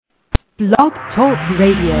Blog Talk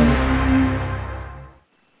Radio.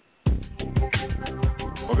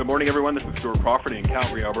 Well, good morning, everyone. This is Stuart Crawford in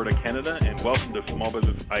Calgary, Alberta, Canada, and welcome to Small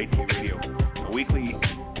Business IT Radio, a weekly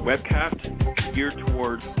webcast geared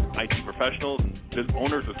towards IT professionals and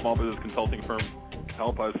owners of small business consulting firms to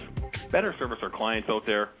help us better service our clients out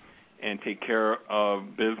there and take care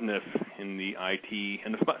of business in the IT,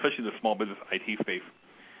 and especially the small business IT space.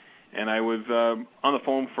 And I was on the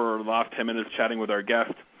phone for the last 10 minutes chatting with our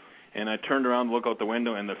guest, and I turned around to look out the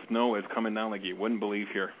window, and the snow is coming down like you wouldn't believe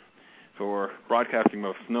here. So we're broadcasting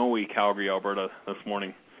about snowy Calgary, Alberta this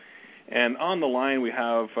morning. And on the line we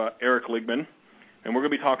have Eric Ligman, and we're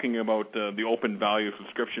going to be talking about the Open Value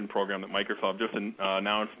subscription program that Microsoft just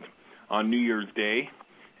announced on New Year's Day,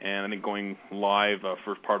 and I think going live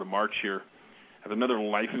first part of March here, as another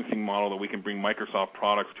licensing model that we can bring Microsoft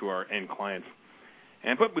products to our end clients.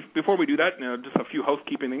 But before we do that, just a few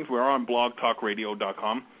housekeeping things. We're on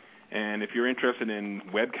blogtalkradio.com, and if you're interested in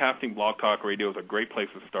webcasting, Blog Talk Radio is a great place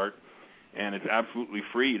to start, and it's absolutely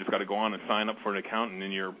free. You just got to go on and sign up for an account, and then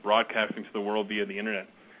you're broadcasting to the world via the internet.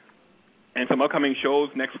 And some upcoming shows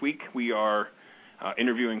next week, we are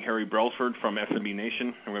interviewing Harry Brailsford from SMB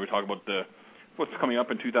Nation, and we're going to talk about what's coming up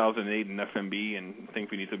in 2008 in SMB and things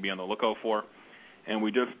we need to be on the lookout for. And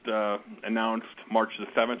we just announced March the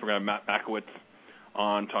 7th, we're going to have Matt Bakowitz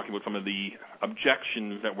on talking about some of the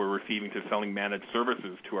objections that we're receiving to selling managed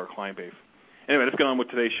services to our client base. Anyway, let's get on with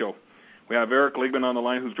today's show. We have Eric Ligman on the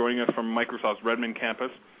line, who's joining us from Microsoft's Redmond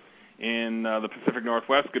campus in the Pacific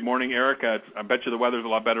Northwest. Good morning, Eric. I bet you the weather's a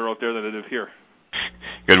lot better out there than it is here.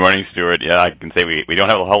 Good morning, Stuart. Yeah, I can say we don't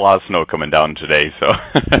have a whole lot of snow coming down today, so.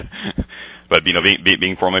 But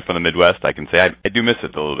being formerly from the Midwest, I can say I do miss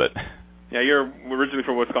it a little bit. Yeah, you're originally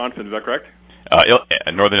from Wisconsin, is that correct?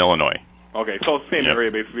 Northern Illinois. Okay, so same area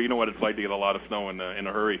basically. You know what it's like to get a lot of snow in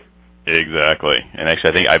a hurry. Exactly, and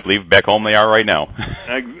actually, I believe back home they are right now.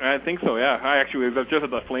 I think so. Yeah, I actually was just at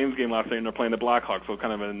the Flames game last night, and they're playing the Blackhawks, so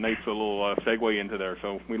kind of a nice little segue into there.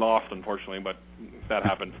 So we lost, unfortunately, but that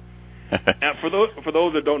happens. And for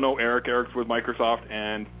those that don't know Eric's with Microsoft,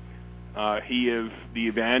 and he is the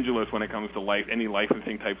evangelist when it comes to any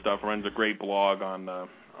licensing type stuff. Runs a great blog on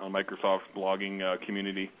Microsoft's blogging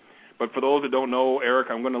community. But for those that don't know Eric,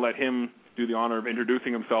 I'm going to let him do the honor of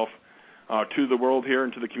introducing himself to the world here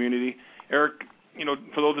and to the community. Eric,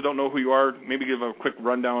 for those that don't know who you are, maybe give a quick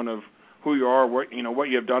rundown of who you are, what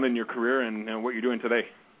you have done in your career, and what you're doing today.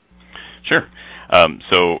 Sure.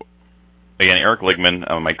 So, again, Eric Ligman.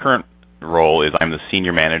 My current role is I'm the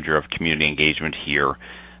Senior Manager of Community Engagement here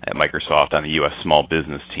at Microsoft on the U.S. Small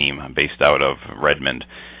Business team. I'm based out of Redmond.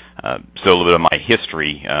 So a little bit of my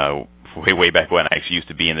history, way back when I actually used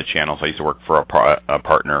to be in the channel, so I used to work for a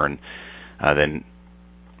partner, and then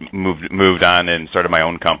moved on and started my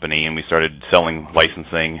own company, and we started selling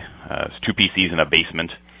licensing. It's 2 PCs in a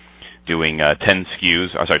basement, doing 12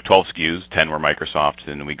 SKUs, 10 were Microsoft,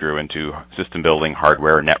 and we grew into system building,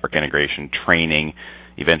 hardware, network integration, training,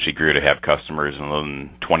 eventually grew to have customers in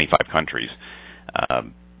 25 countries.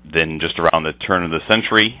 Then just around the turn of the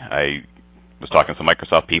century, I was talking to some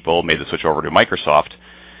Microsoft people, made the switch over to Microsoft,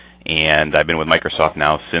 and I've been with Microsoft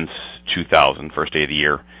now since 2000, first day of the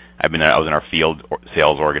year. I was in our field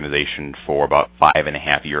sales organization for about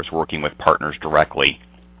 5.5 years, working with partners directly,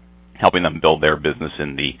 helping them build their business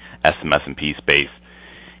in the SMS&P space.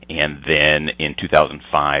 And then in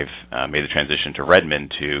 2005, made the transition to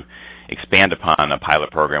Redmond to expand upon a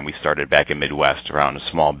pilot program we started back in Midwest around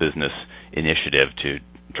a small business initiative to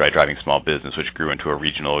try driving small business, which grew into a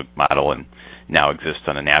regional model and now exists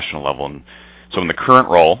on a national level. And so in the current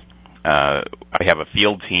role, I have a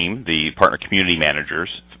field team, the partner community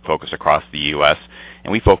managers, focus across the U.S.,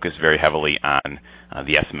 and we focus very heavily on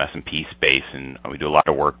the SMS&P space, and we do a lot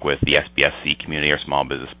of work with the SBSC community, our small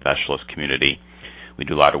business specialist community. We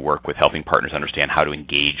do a lot of work with helping partners understand how to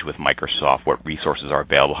engage with Microsoft, what resources are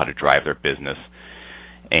available, how to drive their business.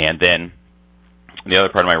 And then the other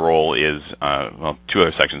part of my role is, 2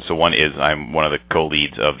 other sections. So one is I'm one of the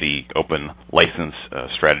co-leads of the open license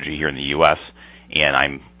strategy here in the U.S., and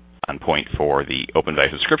I'm on point for the Open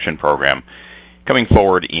Value subscription program coming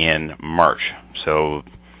forward in March. So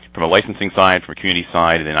from a licensing side, from a community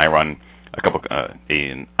side, and then I run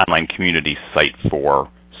an online community site for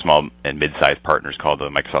small and mid-sized partners called the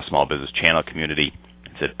Microsoft Small Business Channel Community.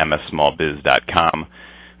 It's at mssmallbiz.com.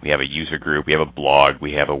 We have a user group, we have a blog,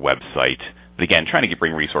 we have a website. But again, trying to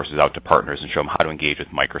bring resources out to partners and show them how to engage with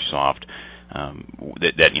Microsoft.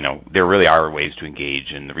 There really are ways to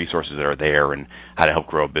engage, and the resources that are there, and how to help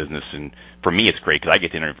grow a business. And for me, it's great because I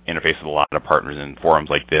get to interface with a lot of partners in forums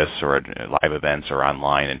like this, or at live events, or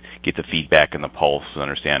online, and get the feedback and the pulse and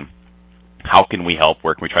understand how can we help?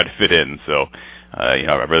 Where can we try to fit in? So, I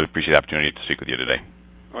really appreciate the opportunity to speak with you today.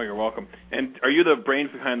 Oh, you're welcome. And are you the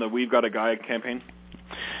brains behind the "We've Got a Guy" campaign?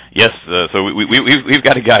 Yes. So we've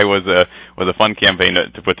got a guy was a fun campaign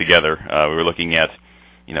to put together. We were looking at,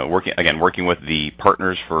 working with the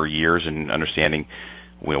partners for years and understanding,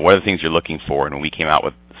 what are the things you're looking for. And when we came out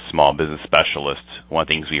with small business specialists, one of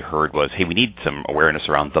the things we heard was, hey, we need some awareness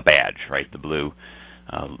around the badge, right? The blue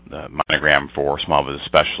the monogram for small business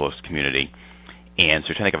specialist community. And so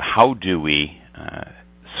we're trying to think of how do we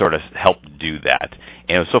sort of help do that.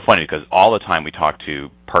 And it was so funny because all the time we talk to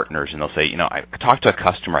partners and they'll say, I talk to a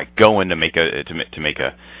customer, I go in to make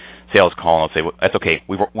a sales call, and I'll say, well, that's okay,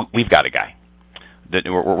 we've got a guy.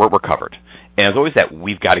 We're covered. And there's always that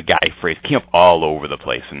 "we've got a guy" phrase came up all over the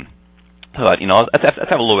place. And I thought, let's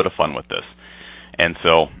have a little bit of fun with this. And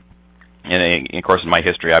so, and of course, in my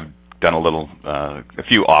history, I've done a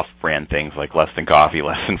few off-brand things like less than coffee,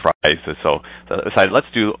 less than fries. So I decided, let's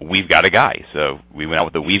do "We've Got a Guy." So we went out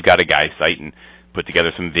with the "We've Got a Guy" site and put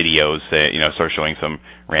together some videos, sort of showing some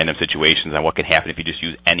random situations on what can happen if you just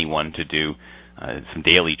use anyone to do some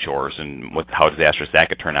daily chores and how disastrous that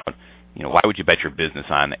could turn out. Why would you bet your business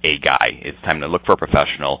on a guy? It's time to look for a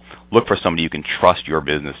professional, look for somebody you can trust your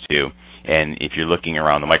business to. And if you're looking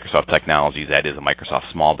around the Microsoft technologies, that is a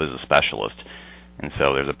Microsoft Small Business Specialist. And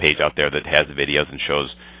so there's a page out there that has the videos and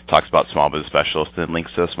talks about Small Business Specialists and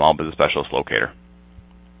links to a Small Business Specialist locator.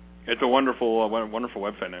 It's a wonderful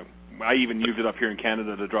website now. I even use it up here in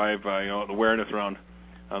Canada to drive awareness around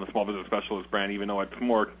the Small Business Specialist brand, even though it's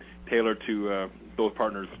more tailored to those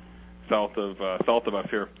partners south of us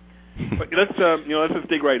here. But let's just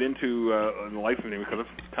dig right into the licensing, because that's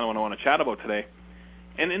kind of what I want to chat about today.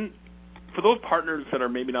 And for those partners that are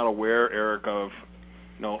maybe not aware, Eric, of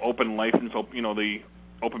open license, the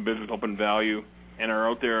open business, open value, and are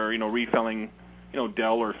out there reselling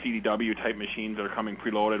Dell or CDW type machines that are coming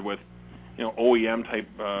preloaded with OEM type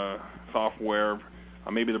software.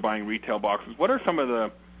 Maybe they're buying retail boxes. What are some of the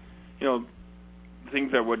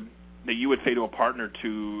things that you would say to a partner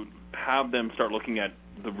to have them start looking at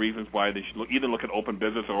the reasons why they should either look at open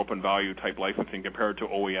business or open value type licensing compared to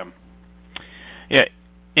OEM? Yeah,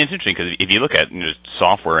 it's interesting because if you look at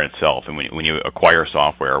software itself, and when you acquire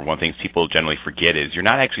software, one of the things people generally forget is you're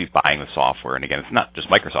not actually buying the software. And again, it's not just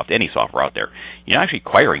Microsoft, any software out there. You're not actually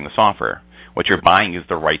acquiring the software. What you're buying is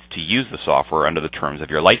the rights to use the software under the terms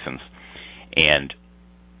of your license. And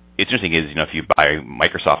it's interesting is, if you buy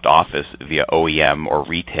Microsoft Office via OEM or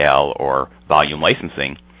retail or volume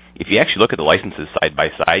licensing, if you actually look at the licenses side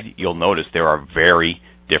by side, you'll notice there are very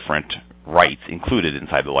different rights included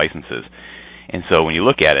inside the licenses. And so when you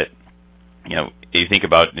look at it, if you think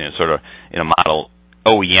about sort of in a model,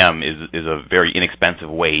 OEM is a very inexpensive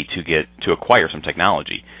way to acquire some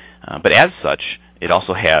technology. But as such, it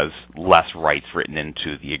also has less rights written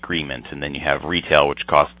into the agreement. And then you have retail, which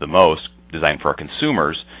costs the most, designed for our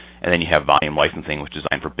consumers, and then you have volume licensing, which is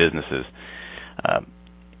designed for businesses.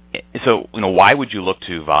 So, why would you look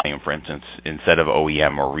to volume, for instance, instead of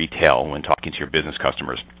OEM or retail when talking to your business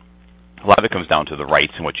customers? A lot of it comes down to the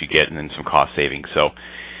rights and what you get and then some cost savings. So,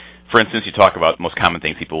 for instance, you talk about most common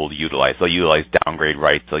things people will utilize. They'll utilize downgrade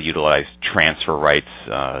rights. They'll utilize transfer rights,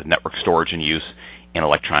 network storage and use, and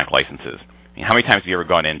electronic licenses. I mean, how many times have you ever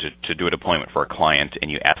gone in to do a deployment for a client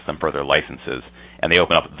and you ask them for their licenses and they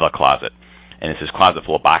open up the closet? And it's this closet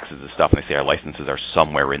full of boxes of stuff, and they say our licenses are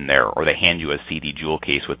somewhere in there. Or they hand you a CD jewel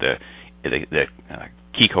case with the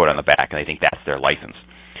key code on the back, and they think that's their license.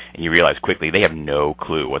 And you realize quickly they have no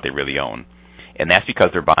clue what they really own. And that's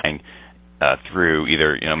because they're buying through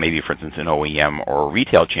either, maybe, for instance, an OEM or a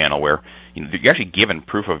retail channel where you're actually given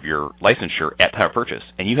proof of your licensure at time of purchase,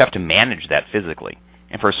 and you have to manage that physically.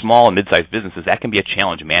 And for small and mid-sized businesses, that can be a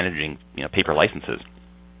challenge managing paper licenses.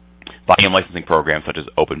 Volume licensing programs such as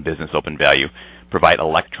Open Business, Open Value provide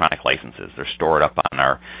electronic licenses. They're stored up on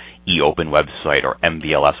our eOpen website or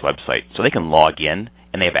MVLS website. So they can log in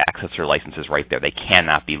and they have access to their licenses right there. They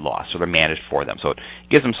cannot be lost, so they're managed for them. So it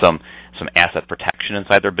gives them some asset protection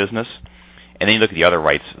inside their business. And then you look at the other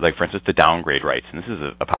rights, like, for instance, the downgrade rights. And this is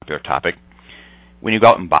a popular topic. When you go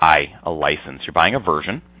out and buy a license, you're buying a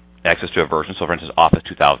version, access to a version. So, for instance, Office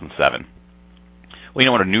 2007.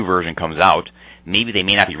 Well, when a new version comes out, maybe they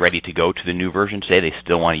may not be ready to go to the new version today. They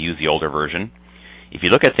still want to use the older version. If you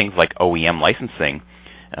look at things like OEM licensing,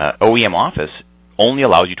 OEM Office only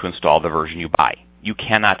allows you to install the version you buy. You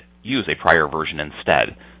cannot use a prior version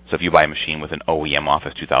instead. So if you buy a machine with an OEM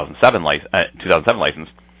Office 2007 license,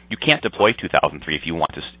 you can't deploy 2003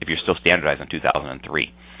 if you're still standardized on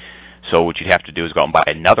 2003. So what you'd have to do is go out and buy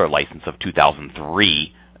another license of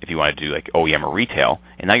 2003 if you want to do like OEM or retail,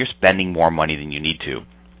 and now you're spending more money than you need to.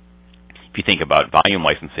 If you think about volume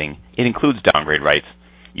licensing, it includes downgrade rights.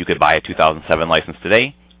 You could buy a 2007 license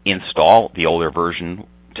today, install the older version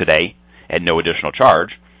today at no additional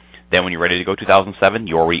charge. Then when you're ready to go 2007,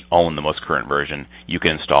 you already own the most current version. You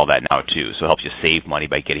can install that now too. So it helps you save money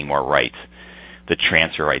by getting more rights. The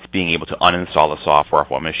transfer rights, being able to uninstall the software off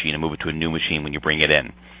one machine and move it to a new machine when you bring it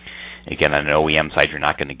in. Again, on an OEM side, you're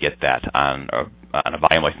not going to get that. On a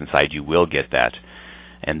volume license side, you will get that.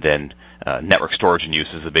 And then network storage and use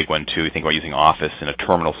is a big one too. You think about using Office in a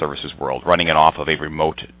terminal services world, running it off of a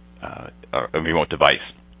remote device.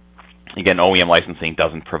 Again, OEM licensing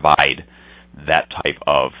doesn't provide that type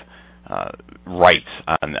of rights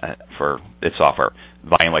for its software.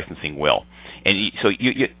 Volume licensing will. And so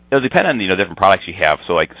it'll depend on different products you have.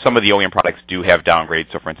 So like some of the OEM products do have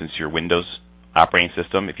downgrades. So for instance, your Windows operating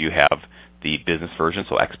system, if you have the business version,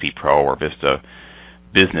 so XP Pro or Vista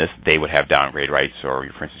Business, they would have downgrade rights. Or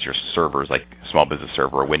for instance, your servers, like Small Business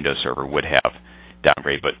Server or Windows Server, would have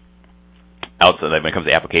downgrade. But outside, when it comes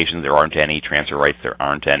to applications, there aren't any. Transfer rights, there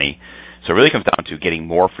aren't any. So it really comes down to getting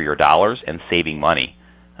more for your dollars and saving money.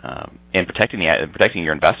 And protecting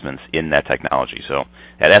your investments in that technology. So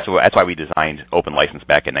that's why we designed Open License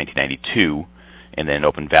back in 1992, and then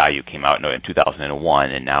Open Value came out in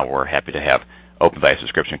 2001, and now we're happy to have Open Value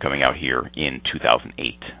Subscription coming out here in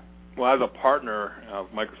 2008. Well, as a partner of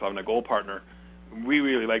Microsoft and a Gold partner, we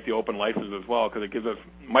really like the Open License as well because it gives us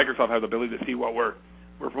Microsoft has the ability to see what we're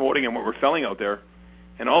promoting and what we're selling out there,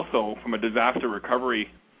 and also from a disaster recovery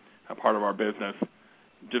part of our business.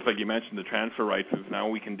 Just like you mentioned, the transfer rights is now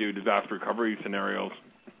we can do disaster recovery scenarios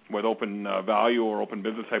with Open Value or Open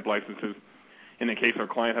Business type licenses. In the case our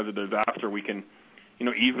client has a disaster, we can,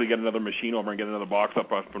 easily get another machine over and get another box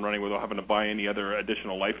up and running without having to buy any other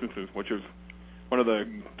additional licenses, which is one of the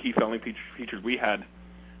key selling features we had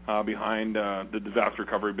behind the disaster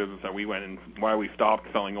recovery business that we went and why we stopped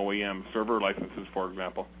selling OEM server licenses, for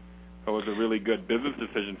example. So it was a really good business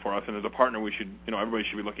decision for us, and as a partner, we should, everybody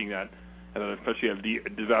should be looking at. Especially as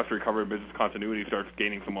disaster recovery and business continuity starts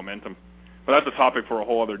gaining some momentum. But that's a topic for a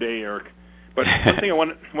whole other day, Eric. But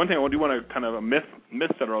one thing I do want to kind of a myth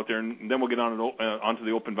setter out there, and then we'll get onto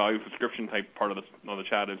the Open Value subscription type part of the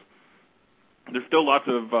chat is there's still lots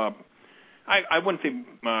of I wouldn't say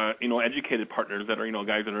educated partners that are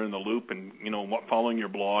guys that are in the loop and following your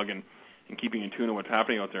blog and keeping in tune with what's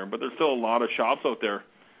happening out there. But there's still a lot of shops out there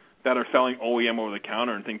that are selling OEM over the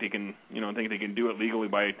counter and think they can do it legally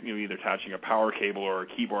by either attaching a power cable or a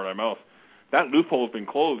keyboard or a mouse. That loophole has been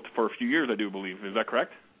closed for a few years, I do believe. Is that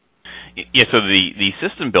correct? Yeah. So the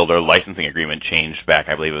system builder licensing agreement changed back,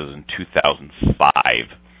 I believe it was in 2005,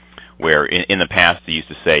 where in the past they used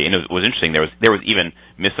to say, and it was interesting. There was even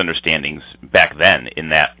misunderstandings back then in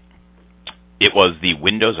that it was the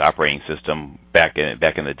Windows operating system back in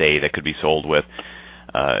the day that could be sold with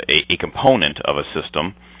a component of a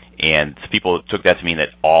system. And people took that to mean that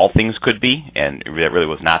all things could be, and that really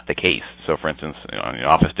was not the case. So, for instance,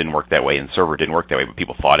 Office didn't work that way, and Server didn't work that way, but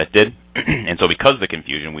people thought it did. And so because of the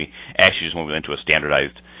confusion, we actually just moved into a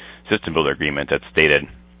standardized system builder agreement that stated,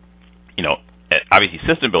 obviously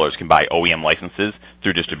system builders can buy OEM licenses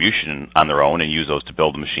through distribution on their own and use those to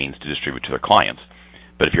build the machines to distribute to their clients.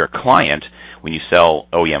 But if you're a client, when you sell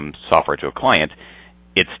OEM software to a client,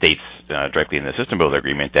 it states directly in the system builder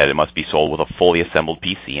agreement that it must be sold with a fully assembled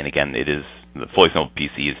PC. And again, the fully assembled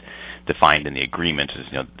PC is defined in the agreement as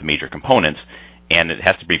the major components, and it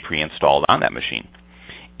has to be pre-installed on that machine.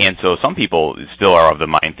 And so some people still are of the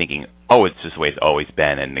mind thinking, oh, it's just the way it's always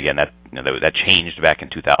been. And again, that changed back in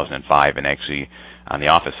 2005, and actually on the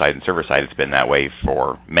Office side and server side, it's been that way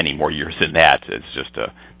for many more years than that. It's just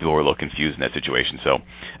people were a little confused in that situation. So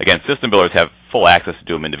again, system builders have full access to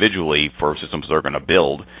do them individually for systems they're going to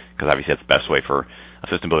build, because obviously that's the best way for a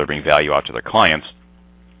system builder to bring value out to their clients.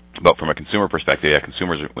 But from a consumer perspective,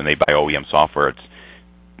 consumers, when they buy OEM software,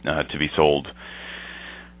 it's to be sold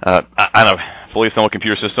on a fully assembled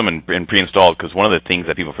computer system and pre-installed, because one of the things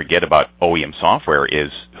that people forget about OEM software is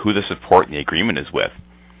who the support in the agreement is with.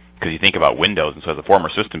 Because you think about Windows, and so as a former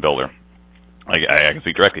system builder, I can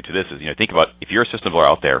speak directly to this, is think about if you're a system builder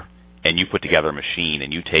out there and you put together a machine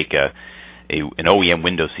and you take an OEM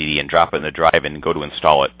Windows CD and drop it in the drive and go to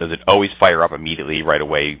install it, does it always fire up immediately right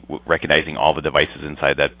away, recognizing all the devices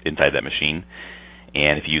inside that machine?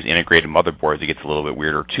 And if you use integrated motherboards, it gets a little bit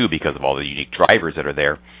weirder too because of all the unique drivers that are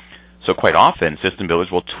there. So quite often, system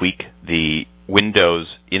builders will tweak the Windows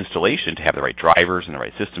installation to have the right drivers and the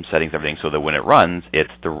right system settings, everything, so that when it runs, it's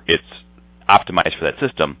optimized for that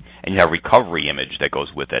system, and you have a recovery image that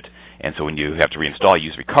goes with it. And so when you have to reinstall, you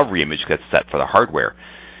use recovery image that's set for the hardware,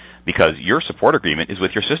 because your support agreement is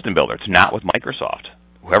with your system builder. It's not with Microsoft.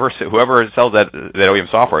 whoever sells that OEM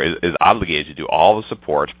software is obligated to do all the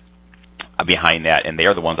support behind that, and they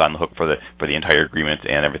are the ones on the hook for the entire agreement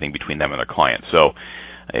and everything between them and their client. So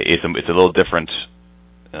it's a little different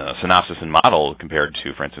synopsis and model compared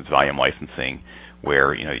to, for instance, volume licensing,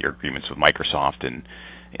 where your agreements with Microsoft and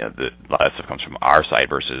a lot of that stuff comes from our side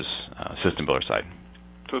versus system builder side.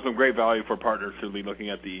 So some great value for partners to be looking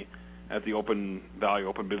at the open value,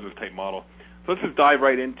 open business type model. So let's just dive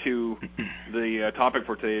right into the topic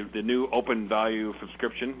for today, the new open value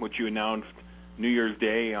subscription, which you announced New Year's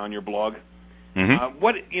Day on your blog. Mm-hmm.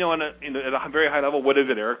 What at a very high level, what is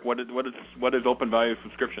it, Eric? What is open value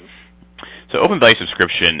subscription? So Open Value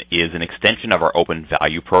Subscription is an extension of our Open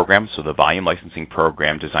Value program, so the volume licensing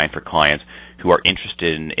program designed for clients who are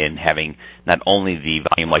interested in having not only the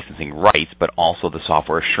volume licensing rights, but also the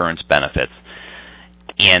software assurance benefits.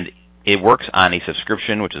 And it works on a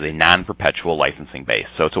subscription, which is a non-perpetual licensing base.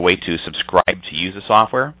 So it's a way to subscribe to use the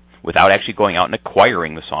software without actually going out and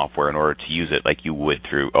acquiring the software in order to use it like you would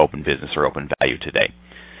through Open Business or Open Value today.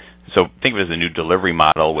 So think of it as a new delivery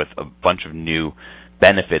model with a bunch of new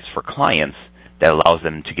benefits for clients that allows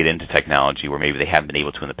them to get into technology where maybe they haven't been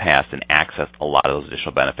able to in the past and access a lot of those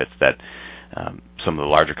additional benefits that some of the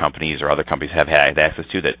larger companies or other companies have had access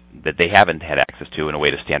to that they haven't had access to in a way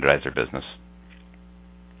to standardize their business.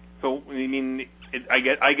 So, I mean, I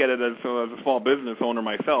get it as a small business owner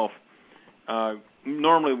myself.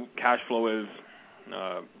 Normally, cash flow is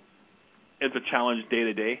a challenge day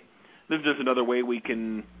to day. This is just another way we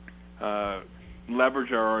can leverage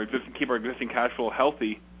keep our existing cash flow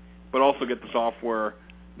healthy, but also get the software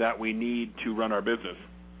that we need to run our business.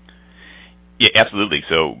 Yeah, absolutely.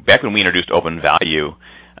 So back when we introduced Open Value,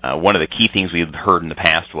 one of the key things we've heard in the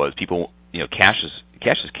past was people, cash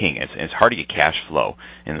is king. It's hard to get cash flow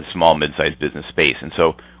in the small, mid-sized business space. And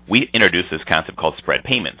so we introduced this concept called spread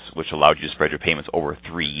payments, which allowed you to spread your payments over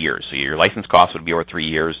 3 years. So your license costs would be over 3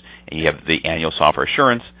 years, and you have the annual software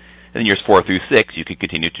assurance. And then years 4 through 6, you could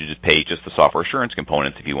continue to just pay just the software assurance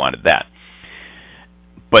components if you wanted that.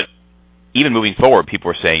 But even moving forward, people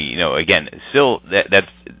are saying, again, still that's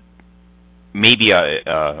maybe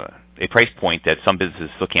a price point that some businesses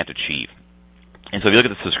still can't achieve. And so if you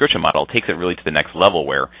look at the subscription model, it takes it really to the next level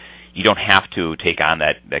where you don't have to take on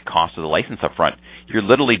that cost of the license up front. You're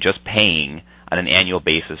literally just paying on an annual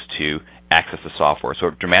basis to access the software. So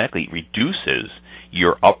it dramatically reduces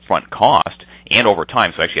your upfront cost and over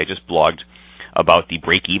time. So actually I just blogged about the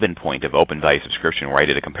break-even point of Open Value Subscription, where I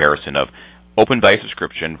did a comparison of Open Value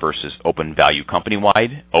Subscription versus Open Value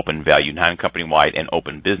Company-wide, Open Value Non-Company-wide, and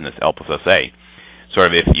Open Business L+SA. Sort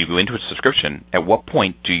of if you go into a subscription, at what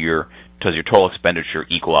point does your total expenditure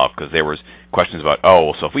equal out? Because there was questions about,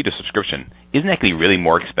 so if we do subscription, isn't that going to be really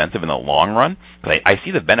more expensive in the long run? Because I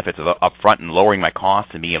see the benefits of upfront and lowering my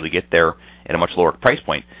costs and being able to get there at a much lower price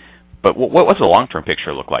point. But what's the long-term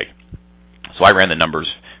picture look like? So I ran the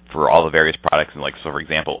numbers for all the various products, and so for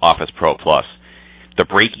example, Office Pro Plus, the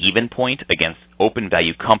break-even point against Open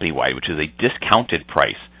Value Company-wide, which is a discounted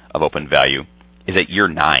price of Open Value, is at year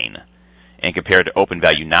 9. And compared to Open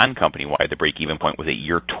Value Non-Company-wide, the break-even point was at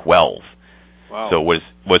year 12. Wow. So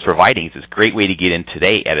what's providing is this great way to get in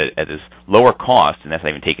today at this lower cost, and that's not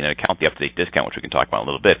even taking into account the up-to-date discount, which we can talk about in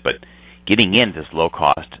a little bit, but getting in this low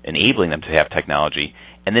cost, enabling them to have technology,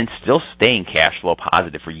 and then still staying cash flow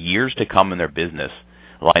positive for years to come in their business,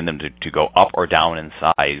 allowing them to go up or down in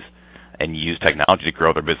size and use technology to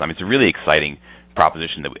grow their business. I mean, it's a really exciting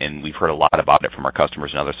proposition, and we've heard a lot about it from our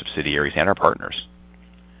customers and other subsidiaries and our partners.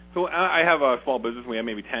 So I have a small business. We have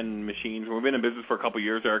maybe 10 machines. We've been in business for a couple of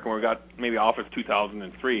years, Eric, and we've got maybe Office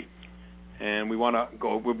 2003. And we want to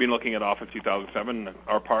go. We've been looking at Office 2007.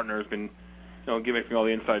 Our partner has been giving me all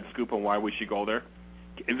the inside scoop on why we should go there.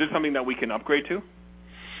 Is this something that we can upgrade to?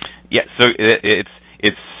 Yeah, so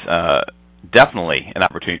it's definitely an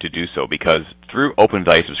opportunity to do so, because through Open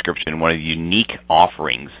Value Subscription, one of the unique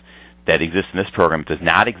offerings that exists in this program does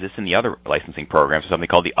not exist in the other licensing programs, something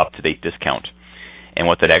called the up-to-date discount. And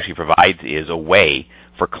what that actually provides is a way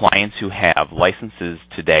for clients who have licenses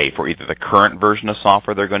today for either the current version of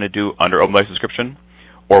software they're going to do under Open Value Subscription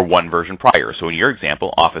or one version prior. So in your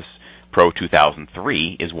example, Office Pro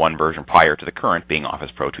 2003 is one version prior to the current being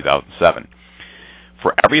Office Pro 2007.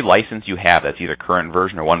 For every license you have that's either current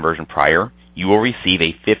version or one version prior, you will receive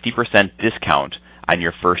a 50% discount on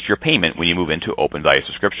your first year payment when you move into Open Value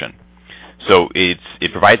Subscription. So it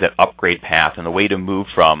provides that upgrade path and the way to move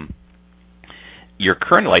from your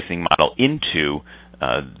current licensing model into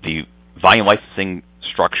the volume licensing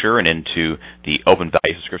structure and into the Open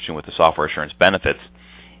Value Subscription with the software assurance benefits.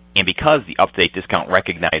 And because the up-to-date discount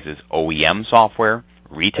recognizes OEM software,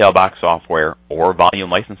 retail box software or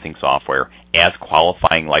volume licensing software as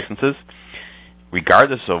qualifying licenses.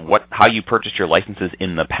 Regardless of how you purchased your licenses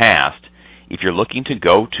in the past, if you're looking to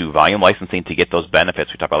go to volume licensing to get those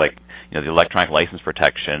benefits, we talk about the electronic license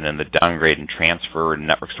protection and the downgrade and transfer and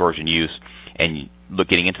network storage and use, and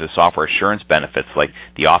getting into the software assurance benefits like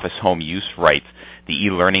the office home use rights, the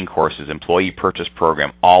e-learning courses, employee purchase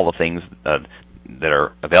program, all the things that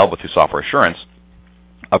are available through software assurance,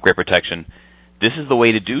 upgrade protection. This is the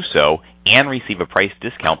way to do so and receive a price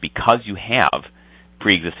discount because you have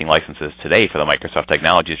pre-existing licenses today for the Microsoft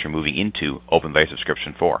technologies you're moving into open value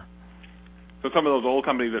subscription for. So some of those old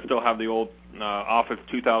companies that still have the old Office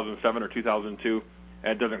 2007 or 2002,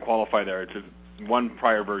 it doesn't qualify there. It's just one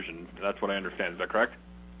prior version. That's what I understand. Is that correct?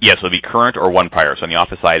 Yes, it'll be current or one prior. So on the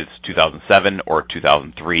Office side, it's 2007 or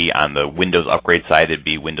 2003. On the Windows upgrade side, it'd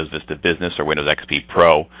be Windows Vista Business or Windows XP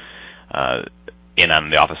Pro. And on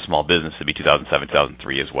the Office Small Business, it'd be 2007,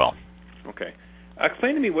 2003 as well. Okay.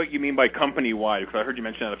 Explain to me what you mean by company-wide, because I heard you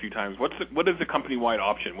mention that a few times. What is the company-wide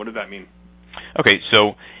option? What does that mean? Okay,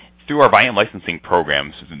 so through our volume licensing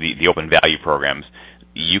programs, the open value programs,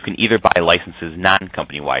 you can either buy licenses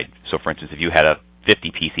non-company-wide. So, for instance, if you had a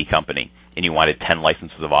 50 PC company and you wanted 10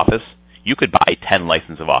 licenses of Office, you could buy 10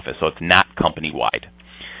 licenses of Office, so it's not company-wide.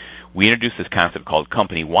 We introduced this concept called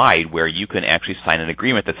company-wide, where you can actually sign an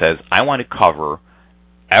agreement that says, I want to cover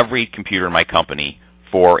every computer in my company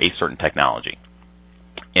for a certain technology.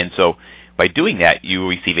 And so by doing that, you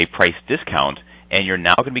receive a price discount, and you're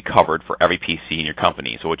now going to be covered for every PC in your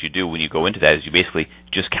company. So what you do when you go into that is you basically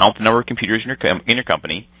just count the number of computers in your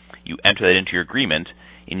company, you enter that into your agreement,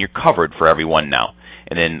 and you're covered for every one now.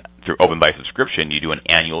 And then through open by subscription, you do an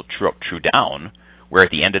annual true-up, true-down, where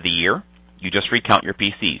at the end of the year, you just recount your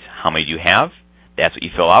PCs. How many do you have? That's what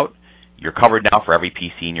you fill out. You're covered now for every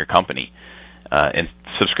PC in your company. And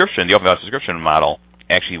subscription, the open value subscription model,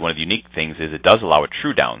 actually one of the unique things is it does allow a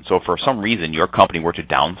true down. So if for some reason your company were to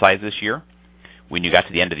downsize this year, when you got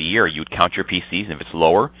to the end of the year, you'd count your PCs, and if it's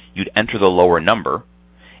lower, you'd enter the lower number,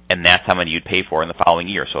 and that's how many you'd pay for in the following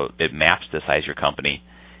year. So it maps to the size of your company.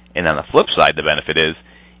 And on the flip side, the benefit is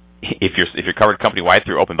if you're covered company-wide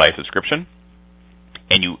through open value subscription,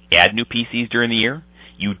 and you add new PCs during the year,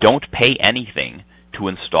 you don't pay anything to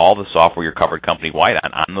install the software you're covered company-wide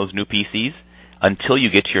on those new PCs until you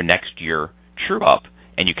get to your next year true-up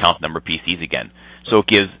and you count the number of PCs again. So it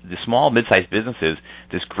gives the small, mid-sized businesses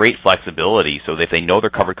this great flexibility so that if they know they're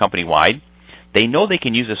covered company-wide, they know they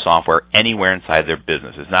can use the software anywhere inside their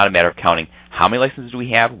business. It's not a matter of counting how many licenses do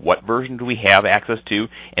we have, what version do we have access to,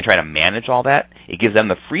 and trying to manage all that. It gives them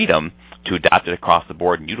the freedom to adopt it across the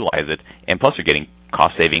board and utilize it, and plus you're getting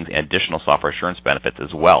cost savings and additional software assurance benefits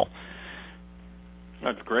as well.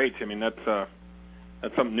 That's great. I mean, that's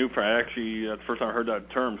something new for that's the first time I heard that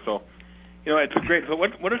term. So, it's great. So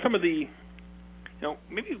what are some of the,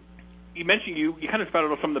 maybe you mentioned you kind of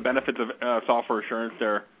spelled out some of the benefits of software assurance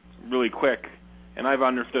there really quick, and I've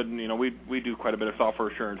understood, we do quite a bit of software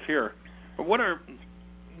assurance here. But what are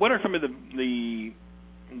some of the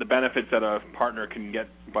benefits that a partner can get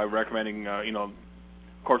by recommending, of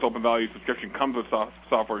course, open value subscription comes with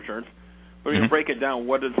software assurance. But when you break it down,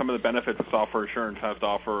 what are some of the benefits of software assurance has to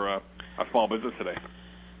offer a small business today?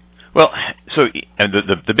 Well, so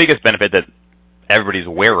the biggest benefit that everybody's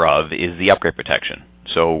aware of is the upgrade protection.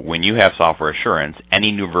 So when you have software assurance,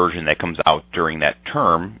 any new version that comes out during that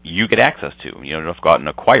term, you get access to. You don't have to go out and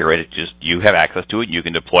acquire it. It's just you have access to it. You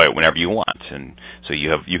can deploy it whenever you want, and so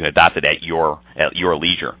you can adopt it at your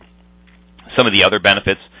leisure. Some of the other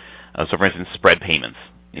benefits, so for instance, spread payments.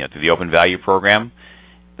 Through the Open Value program,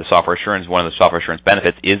 the software assurance, one of the software assurance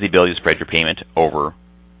benefits is the ability to spread your payment over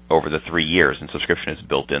the 3 years, and subscription is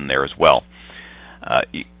built in there as well.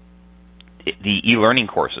 The e-learning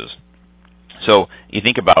courses. So you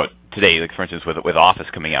think about today, like for instance, with Office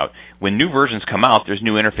coming out, when new versions come out, there's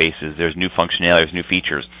new interfaces, there's new functionality, there's new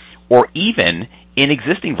features, or even in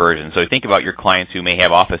existing versions. So you think about your clients who may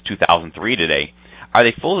have Office 2003 today. Are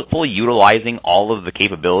they fully utilizing all of the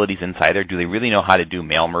capabilities inside there? Do they really know how to do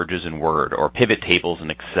mail merges in Word or pivot tables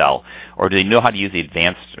in Excel? Or do they know how to use the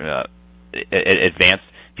advanced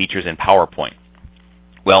features in PowerPoint?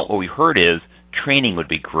 Well, what we heard is training would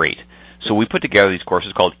be great. So we put together these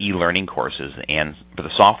courses called e-learning courses. And for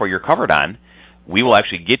the software you're covered on, we will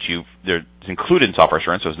actually get you, it's included in software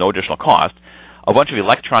assurance, so there's no additional cost, a bunch of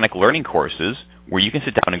electronic learning courses where you can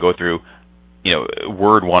sit down and go through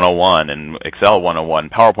Word 101 and Excel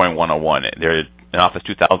 101, PowerPoint 101. There's an Office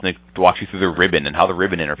 2000 to walk you through the ribbon and how the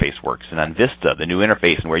ribbon interface works. And on Vista, the new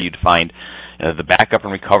interface and where you'd find the backup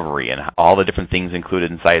and recovery and all the different things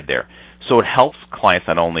included inside there. So it helps clients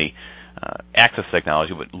not only access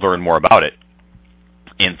technology but learn more about it.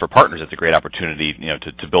 And for partners, it's a great opportunity,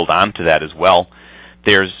 to build onto that as well.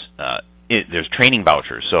 There's training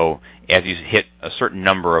vouchers. So as you hit a certain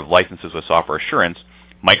number of licenses with software assurance,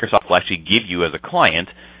 Microsoft will actually give you as a client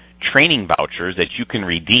training vouchers that you can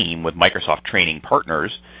redeem with Microsoft training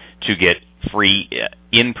partners to get free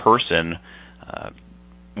in-person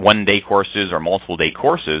one-day courses or multiple-day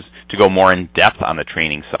courses to go more in-depth on the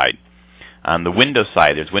training side. On the Windows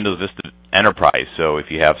side, there's Windows Vista Enterprise. So if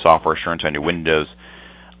you have software assurance on your Windows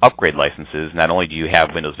upgrade licenses, not only do you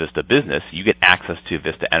have Windows Vista Business, you get access to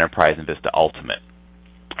Vista Enterprise and Vista Ultimate.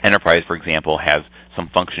 Enterprise, for example, has some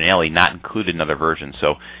functionality not included in other versions.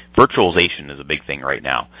 So virtualization is a big thing right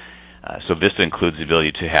now. So Vista includes the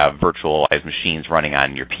ability to have virtualized machines running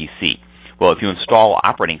on your PC. Well, if you install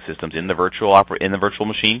operating systems in the virtual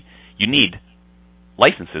machine, you need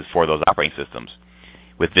licenses for those operating systems.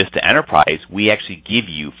 With Vista Enterprise, we actually give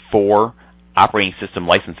you 4 operating system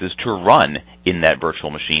licenses to run in that virtual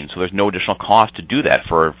machine. So there's no additional cost to do that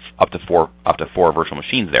for up to four virtual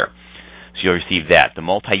machines there. So you'll receive that. The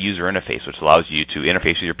multi-user interface, which allows you to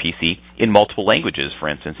interface with your PC in multiple languages. For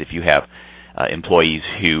instance, if you have employees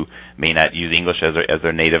who may not use English as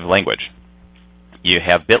their native language. You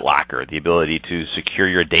have BitLocker, the ability to secure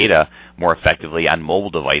your data more effectively on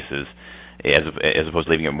mobile devices as opposed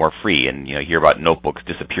to leaving it more free. And you hear about notebooks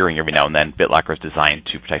disappearing every now and then. BitLocker is designed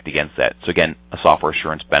to protect against that. So again, a software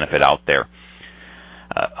assurance benefit out there.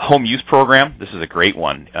 Home use program, this is a great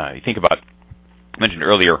one. You think about, I mentioned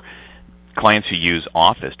earlier, clients who use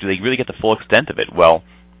Office, do they really get the full extent of it? Well,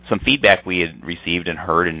 some feedback we had received and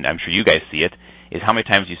heard, and I'm sure you guys see it, is how many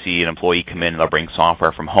times you see an employee come in and they'll bring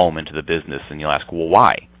software from home into the business, and you'll ask, well,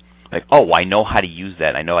 why? Like, oh, I know how to use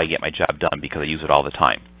that. I know I get my job done because I use it all the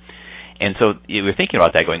time. And so we're thinking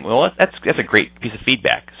about that going, well, that's a great piece of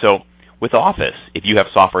feedback. So with Office, if you have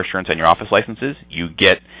software assurance on your Office licenses, you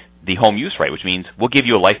get the home use right, which means we'll give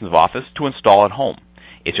you a license of Office to install at home.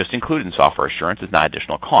 It's just included in software assurance. It's not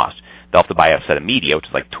additional cost. They'll have to buy a set of media, which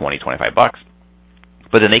is like $20-25.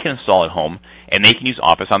 But then they can install at home, and they can use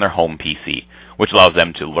Office on their home PC, which allows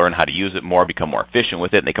them to learn how to use it more, become more efficient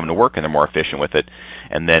with it, and they come to work and they're more efficient with it.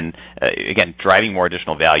 And then, again, driving more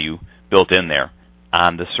additional value built in there.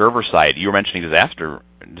 On the server side, you were mentioning disaster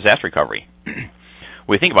recovery.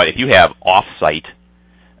 When you think about it, if you have off-site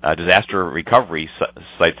disaster recovery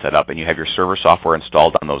site set up and you have your server software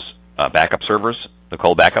installed on those backup servers, the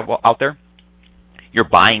cold backup out there, you're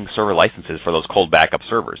buying server licenses for those cold backup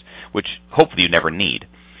servers, which hopefully you never need.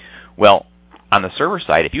 Well, on the server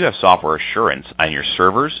side, if you have software assurance on your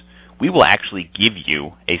servers, we will actually give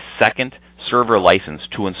you a second server license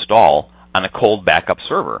to install on a cold backup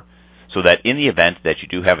server, so that in the event that you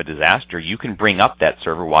do have a disaster, you can bring up that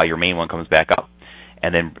server while your main one comes back up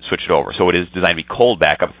and then switch it over. So it is designed to be cold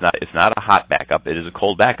backup. It's not a hot backup. It is a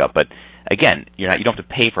cold backup. But again, you don't have to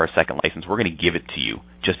pay for a second license. We're going to give it to you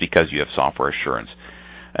just because you have software assurance.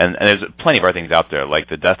 And there's plenty of other things out there, like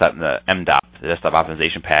the desktop and the MDOP, the desktop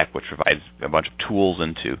optimization pack, which provides a bunch of tools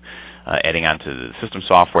into adding onto the system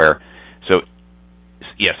software. So,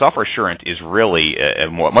 yeah, software assurance is really a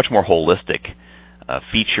much more holistic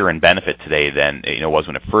feature and benefit today than it was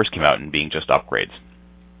when it first came out and being just upgrades.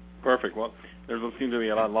 Perfect. Well, there seems to be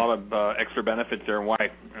a lot of extra benefits there, and why,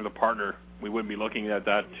 as a partner, we would be looking at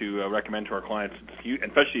that to recommend to our clients,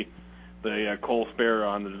 especially the coal spare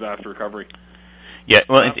on the disaster recovery. Yeah,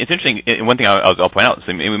 well, it's interesting. One thing I'll point out,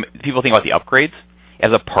 so people think about the upgrades.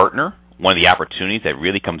 As a partner, one of the opportunities that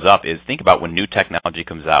really comes up is think about when new technology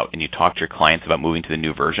comes out and you talk to your clients about moving to the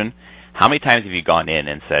new version. How many times have you gone in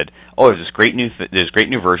and said, oh, there's this great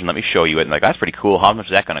new version, let me show you it, and like, that's pretty cool, how much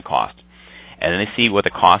is that going to cost? And then they see what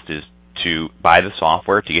the cost is to buy the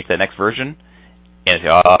software to get to the next version, and they say,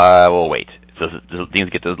 well, wait. So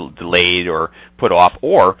things get delayed or put off,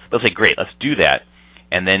 or they'll say, great, let's do that.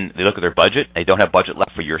 And then they look at their budget. They don't have budget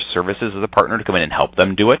left for your services as a partner to come in and help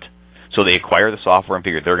them do it. So they acquire the software and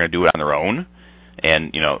figure they're going to do it on their own.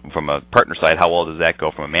 And, from a partner side, how well does that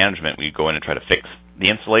go? From a management, we go in and try to fix the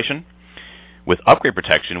installation. With upgrade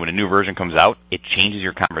protection, when a new version comes out, it changes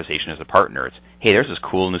your conversation as a partner. It's, hey, there's this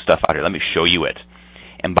cool new stuff out here. Let me show you it.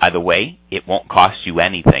 And by the way, it won't cost you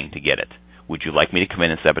anything to get it. Would you like me to come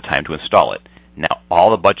in and set up a time to install it? Now,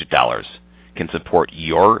 all the budget dollars can support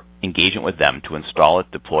your engagement with them to install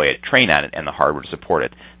it, deploy it, train on it, and the hardware to support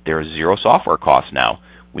it. There is zero software cost now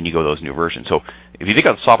when you go those new versions. So if you think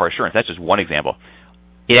of software assurance, that's just one example.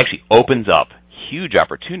 It actually opens up huge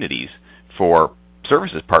opportunities for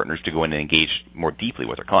services partners to go in and engage more deeply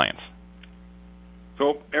with their clients.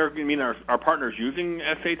 So, Eric, you mean our partners using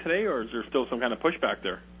SA today, or is there still some kind of pushback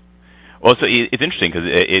there? Well, so it's interesting because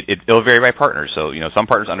it'll vary by partners. So, some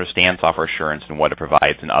partners understand software assurance and what it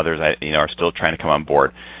provides, and others, are still trying to come on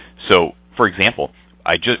board. So, for example,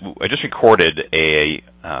 I just recorded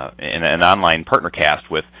an online partner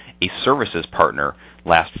cast with a services partner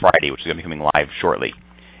last Friday, which is going to be coming live shortly.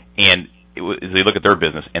 And they look at their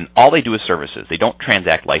business, and all they do is services. They don't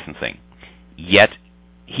transact licensing. Yet,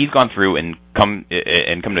 he's gone through and come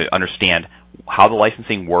to understand how the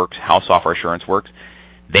licensing works, how software assurance works.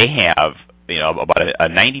 They have, about a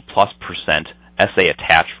 90+% SA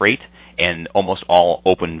attach rate and almost all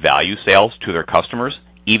open value sales to their customers,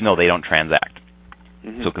 even though they don't transact.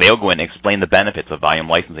 Mm-hmm. So they'll go in and explain the benefits of volume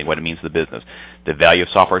licensing, what it means to the business, the value of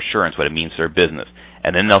software assurance, what it means to their business,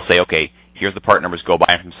 and then they'll say, okay, here's the part numbers, go buy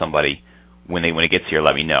them from somebody. When it gets here,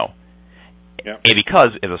 let me know. Yeah. And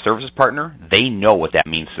because as a services partner, they know what that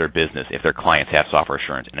means to their business if their clients have software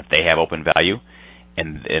assurance and if they have open value,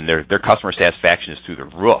 and their customer satisfaction is through the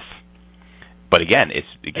roof. But again, it's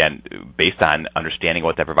based on understanding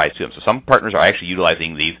what that provides to them. So some partners are actually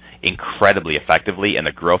utilizing these incredibly effectively, and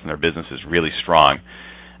the growth in their business is really strong.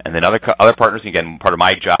 And then other partners, again, part of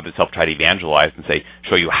my job is help try to evangelize and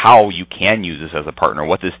show you how you can use this as a partner,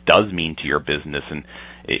 what this does mean to your business, and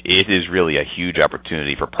it is really a huge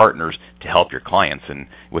opportunity for partners to help your clients. And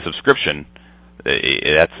with subscription,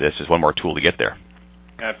 that's just one more tool to get there.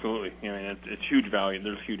 Absolutely. It's huge value.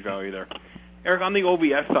 There's huge value there. Eric, on the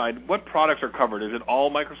OVS side, what products are covered? Is it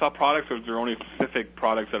all Microsoft products, or is there only specific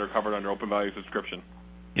products that are covered under Open Value subscription?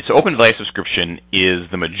 So Open Value subscription is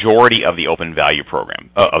the majority of the Open Value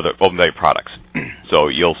program, of the Open Value products. So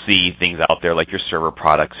you'll see things out there like your server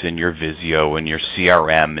products and your Visio and your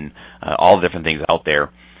CRM and all the different things out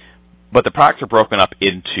there. But the products are broken up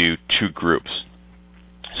into two groups.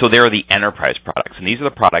 So there are the enterprise products, and these are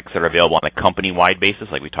the products that are available on a company-wide basis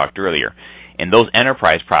like we talked earlier. And those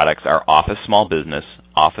enterprise products are Office Small Business,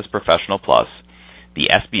 Office Professional Plus, the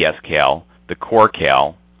SBS Cal, the Core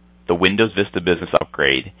Cal, the Windows Vista Business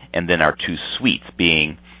Upgrade, and then our two suites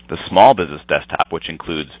being the Small Business Desktop, which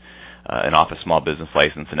includes an Office Small Business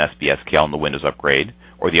license, an SBS Cal, and the Windows Upgrade,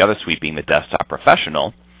 or the other suite being the Desktop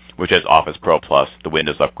Professional, which has Office Pro Plus, the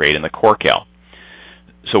Windows Upgrade, and the Core Cal.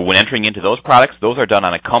 So when entering into those products, those are done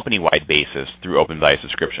on a company-wide basis through Open Value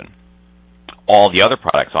subscription. All the other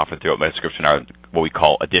products offered through Open Value subscription are what we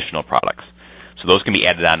call additional products. So those can be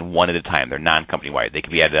added on one at a time. They're non-company-wide. They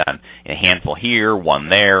can be added on in a handful here, one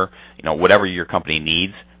there, whatever your company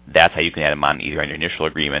needs. That's how you can add them on either on your initial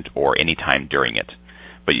agreement or any time during it.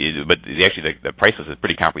 But actually the price list is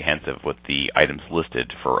pretty comprehensive with the items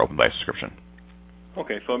listed for Open Value subscription.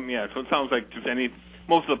 Okay, so it sounds like just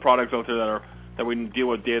most of the products out there that we deal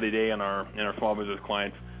with day to day in our small business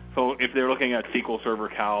clients. So if they're looking at SQL Server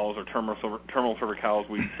CALs or Terminal Server CALs,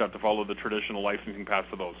 we just have to follow the traditional licensing paths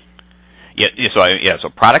for those. So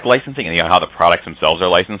product licensing and how the products themselves are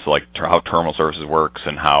licensed, so like how Terminal Services works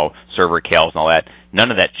and how Server CALs and all that,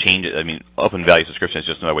 none of that changes. Open Value subscription is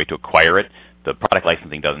just another way to acquire it. The product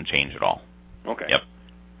licensing doesn't change at all. Okay. Yep.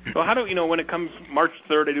 So how do when it comes March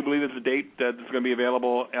 3rd, I do believe is the date that it's going to be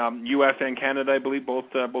available, U.S. and Canada, I believe, both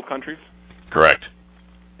countries? Correct.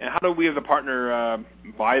 And how do we as a partner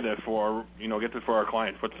buy this or get this for our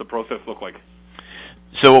clients? What's the process look like?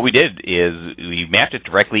 So what we did is we mapped it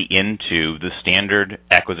directly into the standard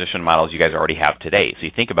acquisition models you guys already have today. So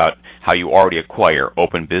you think about how you already acquire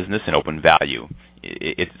Open Business and Open Value.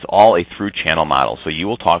 It's all a through channel model. So you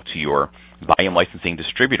will talk to your volume licensing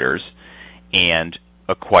distributors and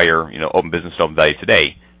acquire Open Business and Open Value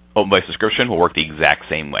today. Open Value subscription will work the exact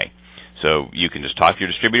same way. So you can just talk to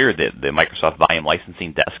your distributor. The Microsoft volume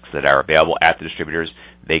licensing desks that are available at the distributors,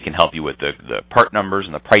 they can help you with the part numbers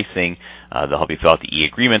and the pricing. They'll help you fill out the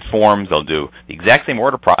e-agreement forms. They'll do the exact same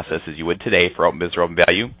order process as you would today for Open Business or Open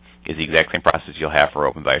Value is the exact same process you'll have for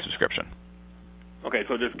Open Value subscription. Okay,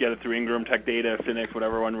 so just get it through Ingram, Tech Data, Synix,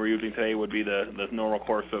 whatever one we're using today would be the normal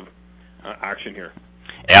course of action here.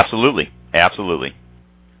 Absolutely.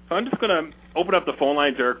 So I'm just going to open up the phone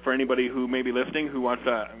lines, Eric, for anybody who may be listening who wants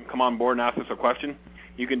to come on board and ask us a question.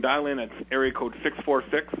 You can dial in at area code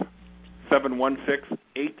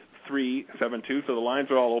 646-716-8372. So the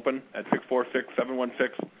lines are all open at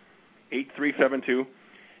 646-716-8372.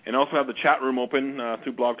 And also have the chat room open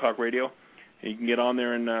through Blog Talk Radio. And you can get on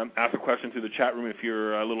there and ask a question through the chat room if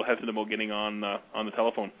you're a little hesitant about getting on the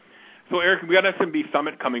telephone. So, Eric, we got SMB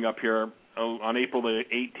Summit coming up here on April the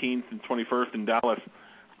 18th and 21st in Dallas.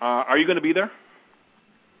 Are you going to be there?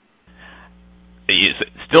 It's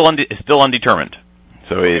still undetermined.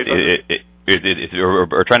 So, okay,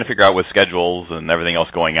 We're trying to figure out with schedules and everything else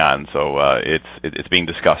going on, so it's being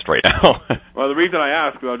discussed right now. Well, the reason I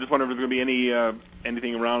ask, I just wonder if there's going to be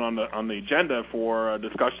anything around on the agenda for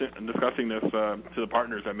discussing this to the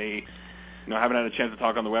partners that may haven't had a chance to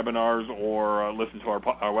talk on the webinars or listen to our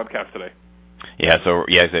webcast today. Yeah, so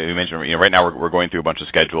as we mentioned, right now we're going through a bunch of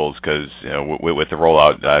schedules because with the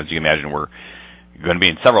rollout, as you can imagine, we're going to be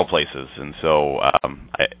in several places, and so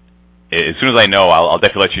as soon as I know, I'll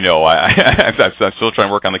definitely let you know. I'm still trying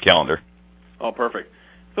to work on the calendar. Oh, perfect.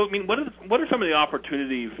 So, what are some of the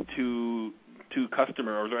opportunities to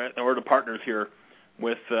customers or to partners here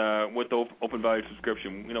with the Open Value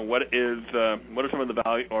subscription? What are some of the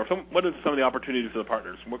value or what are some of the opportunities to the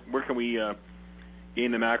partners? Where can we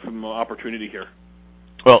gain the maximum opportunity here?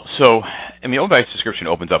 Well, so the Open Value subscription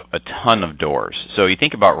opens up a ton of doors. So you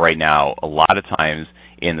think about right now, a lot of times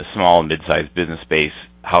in the small and mid-sized business space,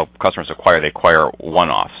 how customers they acquire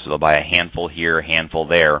one-offs. So they'll buy a handful here, a handful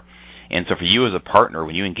there. And so for you as a partner,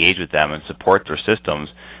 when you engage with them and support their systems,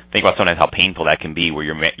 think about sometimes how painful that can be where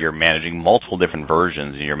you're managing multiple different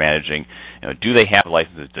versions and you're managing, do they have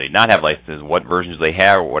licenses, do they not have licenses, what versions do they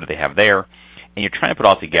have, or what do they have there? And you're trying to put it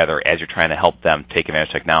all together as you're trying to help them take advantage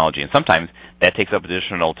of technology. And sometimes that takes up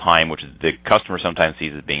additional time, which is the customer sometimes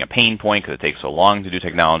sees as being a pain point because it takes so long to do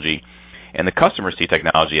technology. And the customers see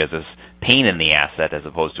technology as this pain in the asset as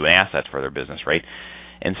opposed to an asset for their business, right?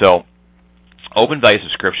 And so Open Value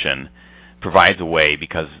subscription provides a way,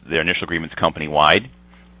 because their initial agreement's company-wide,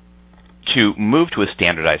 to move to a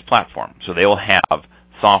standardized platform. So they will have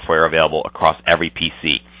software available across every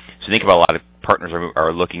PC. So think about a lot of partners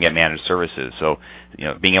are looking at managed services. So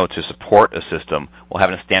being able to support a system while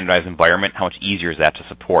having a standardized environment, how much easier is that to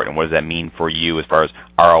support, and what does that mean for you as far as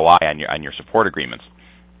ROI on your support agreements?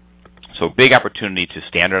 So big opportunity to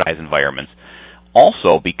standardize environments.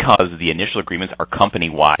 Also, because the initial agreements are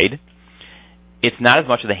company-wide, it's not as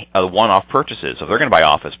much of the one-off purchases. So if they're going to buy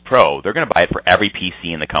Office Pro, they're going to buy it for every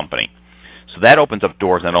PC in the company. So that opens up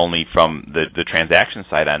doors not only from the transaction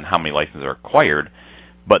side on how many licenses are acquired,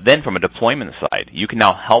 but then from a deployment side, you can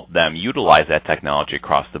now help them utilize that technology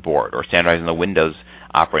across the board, or standardizing the Windows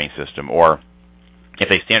operating system, or if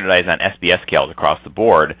they standardize on SBS CALs across the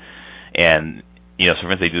board, and so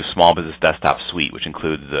for instance, they do Small Business Desktop Suite, which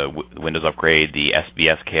includes the Windows upgrade, the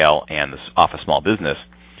SBS CAL, and the Office Small Business.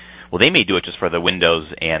 Well, they may do it just for the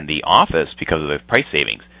Windows and the Office because of the price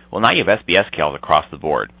savings. Well, now you have SBS CALs across the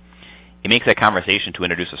board. It makes that conversation to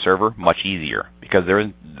introduce a server much easier because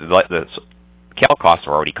the CAL costs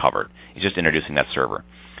are already covered. It's just introducing that server.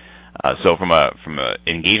 So from an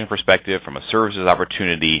engagement perspective, from a services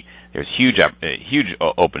opportunity, there's huge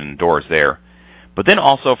open doors there. But then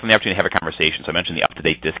also from the opportunity to have a conversation. So I mentioned the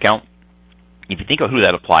up-to-date discount. If you think about who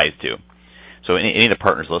that applies to, so any of the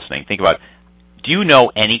partners listening, think about, do you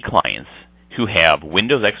know any clients who have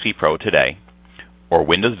Windows XP Pro today, or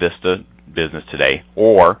Windows Vista Business today,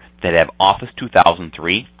 or that have Office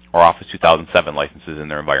 2003 or Office 2007 licenses in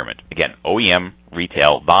their environment? Again, OEM,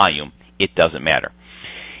 retail, volume, it doesn't matter.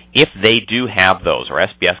 If they do have those, or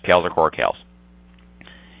SBS CALs or Core CALs,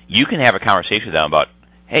 you can have a conversation with them about,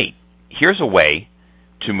 hey, here's a way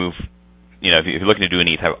to move, if you're looking to do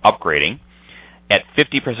any type of upgrading, at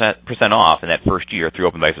 50% off in that first year through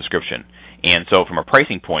Open Value subscription. And so from a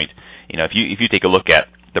pricing point, if you take a look at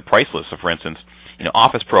the price list, so for instance,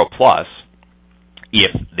 Office Pro Plus,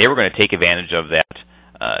 if they were going to take advantage of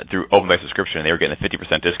that through Open Value subscription and they were getting a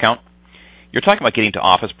 50% discount, you're talking about getting to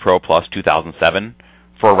Office Pro Plus 2007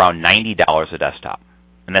 for around $90 a desktop.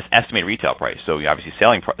 And that's estimated retail price. So obviously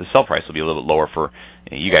the sell price will be a little bit lower for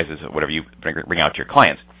you guys as whatever you bring out to your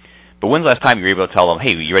clients. But when's the last time you were able to tell them,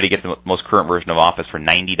 hey, you ready to get the most current version of Office for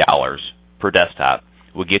 $90 per desktop?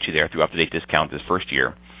 We'll get you there through up-to-date discount this first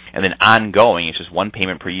year. And then ongoing, it's just one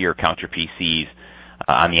payment per year, count your PCs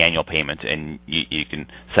on the annual payment, and you can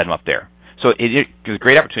set them up there. So it's a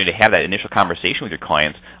great opportunity to have that initial conversation with your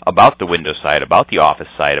clients about the Windows side, about the Office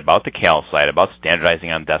side, about the CAL side, about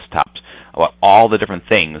standardizing on desktops, about all the different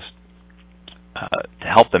things to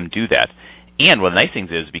help them do that. And one of the nice things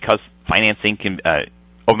is because financing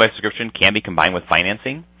Open Value subscription can be combined with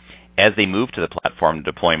financing, as they move to the platform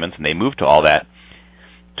deployments and they move to all that,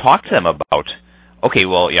 talk to them about, okay,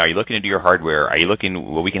 well, are you looking to do your hardware? Are you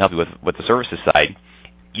looking, well, we can help you with the services side.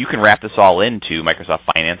 You can wrap this all into Microsoft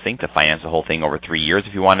Financing to finance the whole thing over 3 years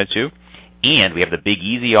if you wanted to. And we have the Big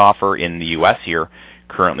Easy offer in the U.S. here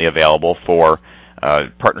currently available for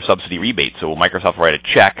partner subsidy rebates. So Microsoft will write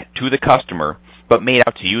a check to the customer, but made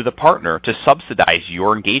out to you, the partner, to subsidize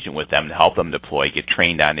your engagement with them to help them deploy, get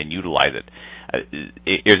trained on, and utilize it.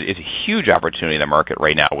 It's a huge opportunity in the market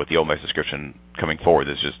right now with the Open Value subscription coming forward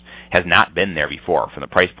that just has not been there before, from the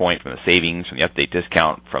price point, from the savings, from the update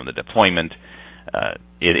discount, from the deployment.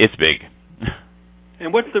 It's big.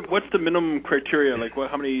 And what's the minimum criteria? Like,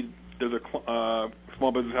 how many does a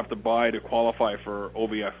small business have to buy to qualify for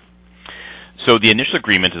OVS? So the initial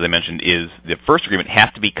agreement, as I mentioned, is the first agreement has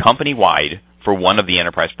to be company-wide for one of the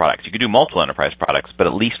enterprise products. You could do multiple enterprise products, but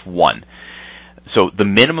at least one. So the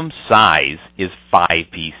minimum size is 5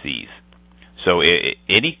 PCs. So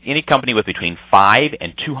any company with between 5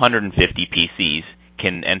 and 250 PCs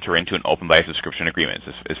can enter into an open buy subscription agreement.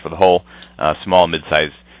 This is for the whole small,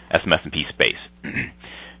 mid-size SMS&P space.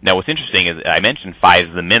 Now, what's interesting is I mentioned 5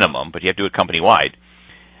 is the minimum, but you have to do it company-wide.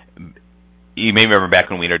 You may remember back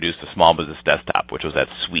when we introduced the Small Business Desktop, which was that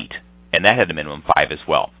suite, and that had a minimum 5 as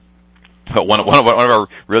well. But one of our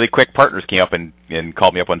really quick partners came up and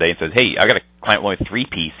called me up one day and says, "Hey, I got a client with only 3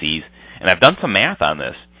 PCs, and I've done some math on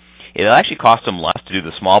this. It'll actually cost them less to do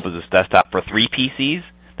the Small Business Desktop for 3 PCs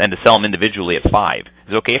than to sell them individually at 5.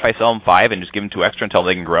 Is it okay if I sell them 5 and just give them 2 extra until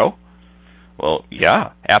they can grow?" Well,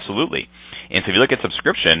 yeah, absolutely. And so if you look at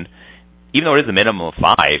subscription, even though it is a minimum of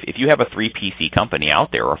 5, if you have a 3 PC company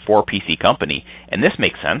out there or a 4 PC company, and this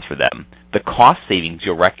makes sense for them, the cost savings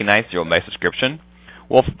you'll recognize through my subscription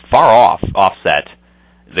will far offset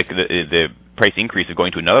the price increase of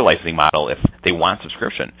going to another licensing model if they want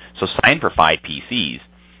subscription. So sign for 5 PCs.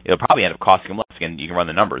 It'll probably end up costing them less. Again, you can run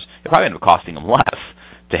the numbers. It'll probably end up costing them less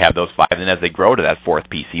to have those 5, and as they grow to that 4th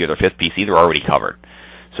PC or their 5th PC, they're already covered.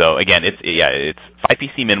 So again, it's 5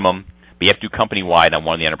 PC minimum, but you have to do company-wide on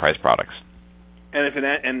one of the enterprise products. And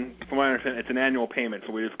from what I understand, it's an annual payment.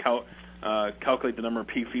 So we just calculate the number of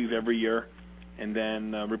PCs every year, and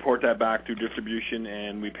then report that back through distribution,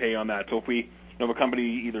 and we pay on that. So if a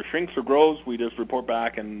company either shrinks or grows, we just report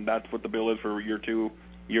back, and that's what the bill is for year 2,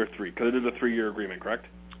 year 3, because it is a 3-year agreement, correct?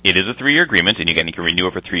 It is a 3-year agreement, and again, you can renew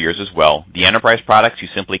it for 3 years as well. The enterprise products, you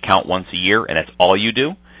simply count once a year, and that's all you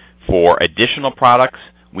do. For additional products,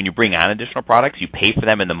 when you bring on additional products, you pay for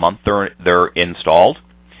them in the month they're installed,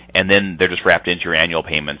 and then they're just wrapped into your annual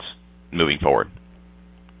payments moving forward.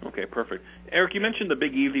 Okay, perfect. Eric, you mentioned the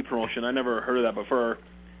Big Easy promotion. I never heard of that before.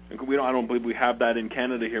 I don't believe we have that in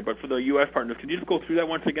Canada here, but for the U.S. partners, could you just go through that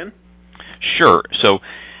once again? Sure. So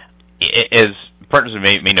as partners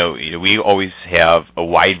may know, we always have a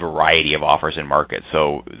wide variety of offers in market.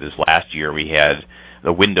 So this last year we had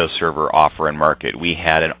the Windows Server offer in market. We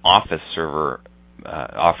had an Office Server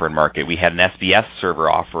offer in market. We had an SBS server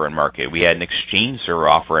offer in market. We had an Exchange server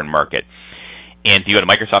offer in market. And if you go to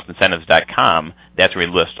MicrosoftIncentives.com, that's where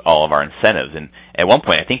we list all of our incentives. And at one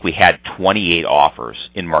point, I think we had 28 offers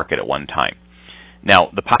in market at one time. Now,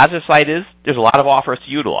 the positive side is there's a lot of offers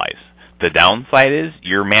to utilize. The downside is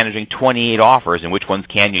you're managing 28 offers, and which ones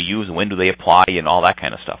can you use, and when do they apply, and all that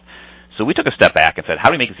kind of stuff. So we took a step back and said, how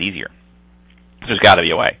do we make this easier? There's got to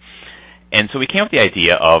be a way. And so we came up with the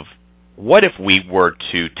idea of, what if we were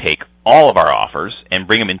to take all of our offers and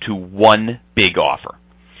bring them into one big offer?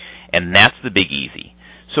 And that's the Big Easy.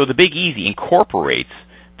 So the Big Easy incorporates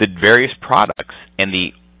the various products and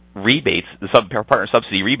the rebates, the partner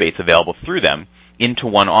subsidy rebates available through them into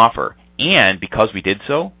one offer. And because we did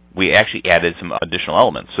so, we actually added some additional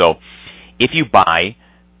elements. So if you buy,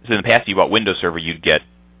 so in the past you bought Windows Server, you'd get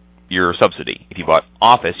your subsidy. If you bought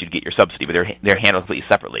Office, you'd get your subsidy, but they're handled completely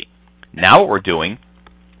separately. Now what we're doing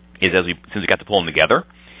is, since we got to pull them together,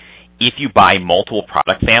 if you buy multiple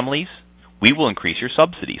product families, we will increase your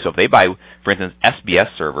subsidy. So if they buy, for instance, SBS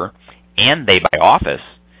Server and they buy Office,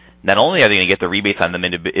 not only are they going to get the rebates on them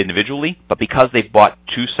individually, but because they bought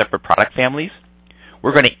 2 separate product families,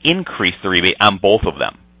 we're going to increase the rebate on both of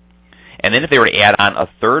them. And then if they were to add on a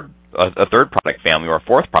third product family or a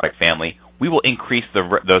 4th product family, we will increase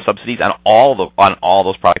the subsidies on all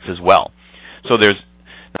those products as well. So there's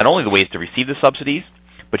not only the ways to receive the subsidies,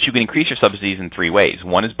 but you can increase your subsidies in 3 ways.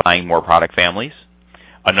 One is buying more product families.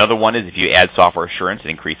 Another one is if you add software assurance, it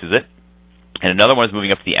increases it. And another one is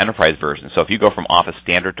moving up to the enterprise version. So if you go from Office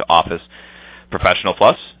Standard to Office Professional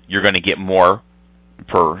Plus, you're going to get more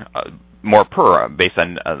per based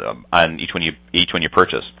on each one you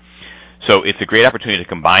purchase. So it's a great opportunity to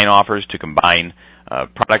combine offers, to combine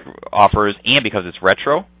product offers, and because it's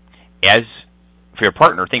retro, as for your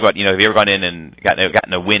partner, think about, have you ever gone in and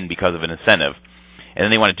gotten a win because of an incentive, and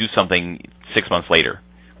then they want to do something 6 months later.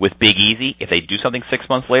 With Big Easy, if they do something 6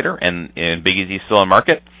 months later and Big Easy is still in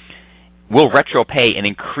market, we'll retro pay and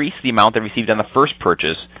increase the amount they received on the first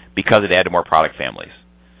purchase because it added more product families.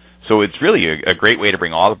 So it's really a great way to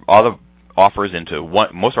bring all the offers into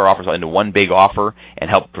one, most of our offers into one big offer, and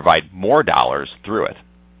help provide more dollars through it.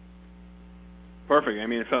 Perfect. I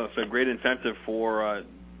mean, it's a great incentive for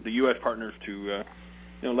the U.S. partners to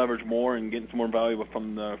leverage more and getting some more value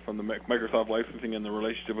from the Microsoft licensing and the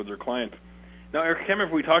relationship with their clients. Now, Eric, I can't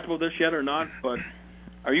remember if we talked about this yet or not, but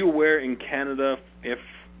are you aware in Canada if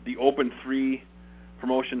the Open 3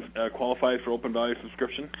 promotion qualifies for Open Value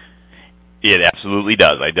subscription? It absolutely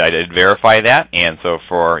does. I did verify that, and so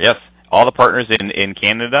for, yes, all the partners in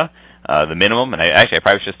Canada, the minimum, and I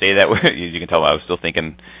probably should say that, you can tell I was still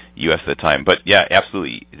thinking U.S. at the time, but yeah,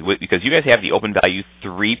 absolutely, because you guys have the Open Value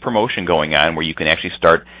 3 promotion going on where you can actually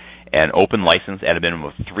start an open license at a minimum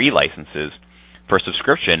of 3 licenses. For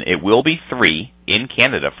subscription, it will be 3 in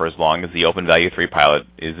Canada for as long as the Open Value 3 pilot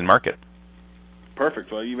is in market.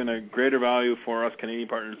 Perfect. Well, even a greater value for us Canadian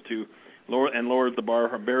partners to lowers the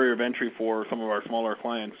barrier of entry for some of our smaller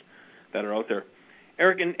clients that are out there.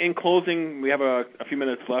 Eric, in closing, we have a few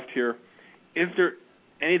minutes left here. Is there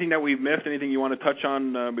anything that we've missed, anything you want to touch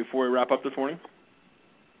on before we wrap up this morning?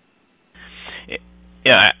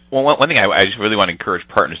 Yeah, well, one thing I just really want to encourage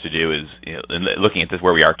partners to do is, looking at this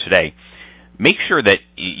where we are today, make sure that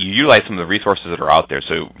you utilize some of the resources that are out there.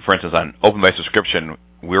 So, for instance, on Open by Subscription,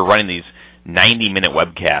 we're running these 90-minute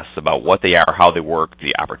webcasts about what they are, how they work,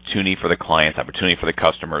 the opportunity for the clients, opportunity for the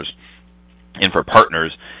customers, and for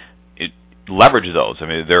partners. Leverage those. I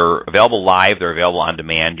mean, they're available live. They're available on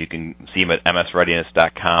demand. You can see them at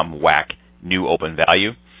msreadiness.com, whack new open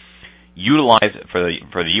value. Utilize, for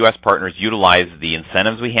the U.S. partners, utilize the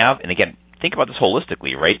incentives we have. And again, think about this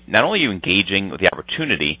holistically, right? Not only are you engaging with the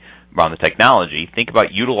opportunity around the technology, think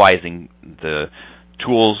about utilizing the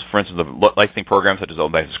tools, for instance, the licensing programs such as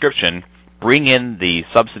Open by Subscription. Bring in the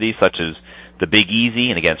subsidies such as the Big Easy,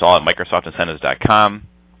 and again, it's all at microsoftincentives.com.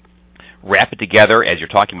 Wrap it together as you're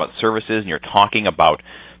talking about services and you're talking about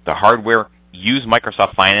the hardware. Use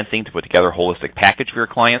Microsoft financing to put together a holistic package for your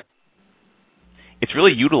client. It's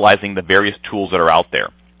really utilizing the various tools that are out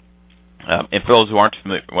there. And for those who aren't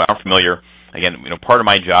familiar, again, part of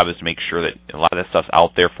my job is to make sure that a lot of this stuff's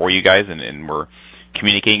out there for you guys, and we're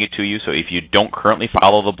communicating it to you. So if you don't currently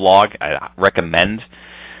follow the blog, I recommend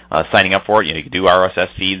signing up for it. You can do RSS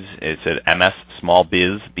feeds. It's at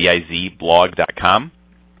mssmallbizblog.com.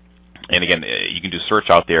 And again, you can do search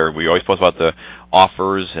out there. We always post about the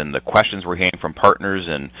offers and the questions we're hearing from partners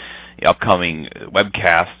and the upcoming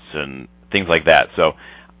webcasts and things like that. So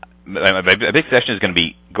my big session is going to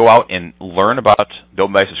be go out and learn about the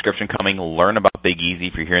Open Value subscription coming, learn about Big Easy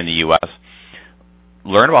if you're here in the U.S.,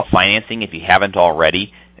 learn about financing if you haven't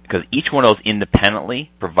already, because each one of those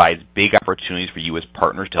independently provides big opportunities for you as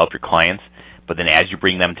partners to help your clients. But then as you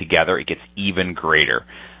bring them together, it gets even greater.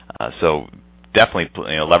 So definitely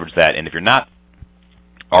leverage that. And if you're not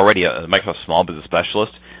already a Microsoft Small Business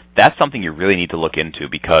Specialist, that's something you really need to look into,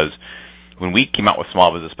 because when we came out with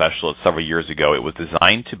Small Business Specialist several years ago, it was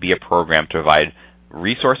designed to be a program to provide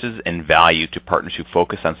resources and value to partners who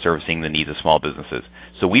focus on servicing the needs of small businesses.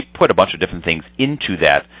 So we put a bunch of different things into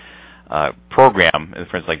that program. For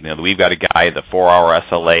instance, like we've got a guy, the 4-hour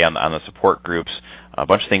SLA on the support groups, a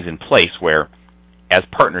bunch of things in place where as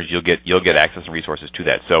partners, you'll get access and resources to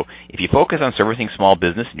that. So if you focus on servicing small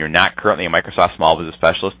business and you're not currently a Microsoft Small Business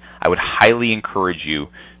Specialist, I would highly encourage you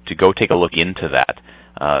to go take a look into that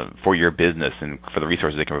for your business and for the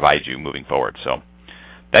resources it can provide you moving forward. So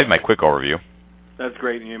that's my quick overview. That's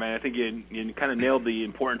great, man. I think you kind of nailed the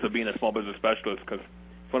importance of being a small business specialist, because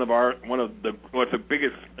what's the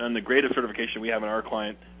biggest and the greatest certification we have in our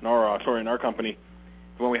our company,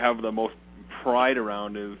 the one we have the most pride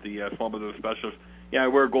around is the small business specialist. Yeah,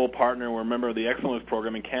 we're a gold partner. We're a member of the Excellence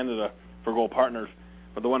Program in Canada for gold partners.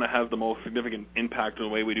 But the one that has the most significant impact on the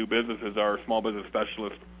way we do business is our small business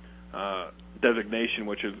specialist designation,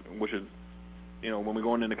 which is when we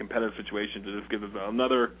go into competitive situations, it just gives us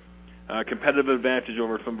another competitive advantage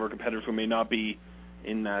over some of our competitors who may not be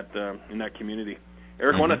in that community.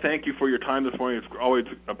 Eric, I want to thank you for your time this morning. It's always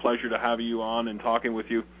a pleasure to have you on and talking with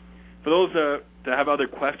you. For those that have other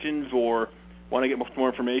questions or want to get more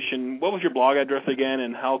information, what was your blog address again,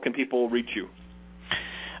 and how can people reach you?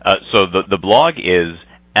 So the blog is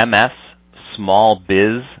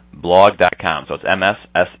mssmallbizblog.com. So it's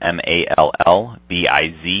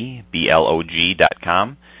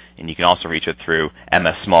mssmallbizblog.com. And you can also reach it through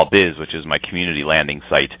MS Small Biz, which is my community landing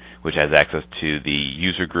site, which has access to the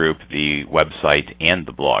user group, the website, and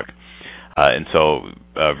the blog. And so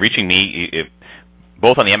reaching me,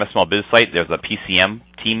 both on the MS Small Biz site, there's a PCM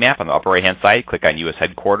team map on the upper right-hand side. Click on U.S.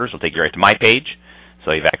 headquarters. It'll take you right to my page.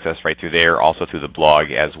 So you have access right through there, also through the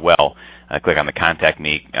blog as well. Click on the Contact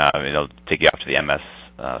Me. It'll take you up to the MS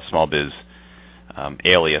Small Biz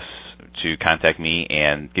alias to contact me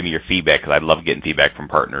and give me your feedback, because I love getting feedback from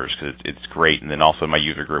partners because it's great. And then also my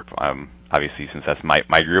user group, obviously, since that's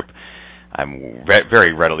my group, I'm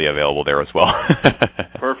very readily available there as well.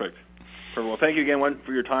 Perfect. Well, thank you again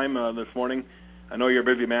for your time this morning. I know you're a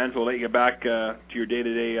busy man, so we'll let you get back to your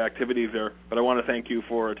day-to-day activities there. But I want to thank you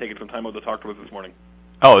for taking some time out to talk to us this morning.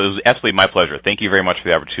 Oh, it was absolutely my pleasure. Thank you very much for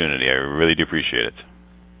the opportunity. I really do appreciate it.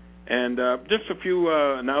 And just a few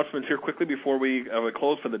announcements here quickly before we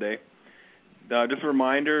close for the day. Just a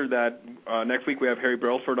reminder that next week we have Harry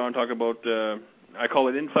Brailsford on talk about, I call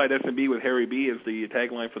it Inside SMB with Harry B. is the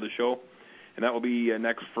tagline for the show. And that will be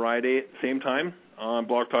next Friday, same time, on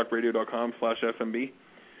blogtalkradio.com/SMB.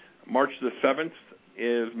 March the 7th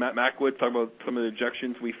is Matt Mackwood talking about some of the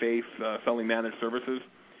objections we face selling managed services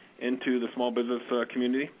into the small business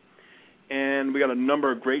community. And we got a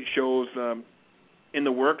number of great shows in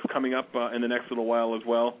the works coming up in the next little while as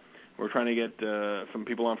well. We're trying to get some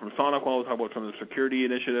people on from Sonoqual to talk about some of the security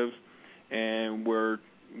initiatives. And we're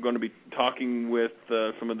going to be talking with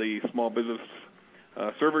some of the small business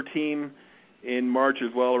server team in March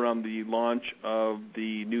as well around the launch of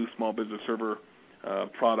the new small business server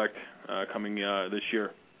product coming this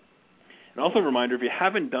year. And also a reminder, if you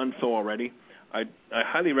haven't done so already, I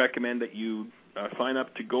highly recommend that you sign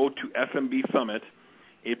up to go to SMB Summit,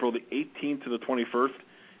 April the 18th to the 21st,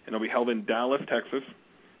 and it'll be held in Dallas, Texas.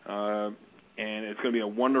 And it's going to be a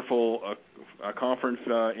wonderful conference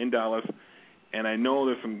in Dallas. And I know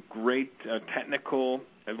there's some great technical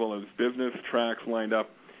as well as business tracks lined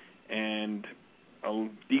up, and a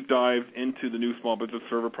deep dive into the new small business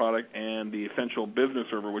server product and the essential business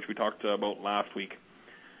server, which we talked about last week.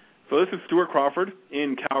 So this is Stuart Crawford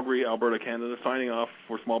in Calgary, Alberta, Canada, signing off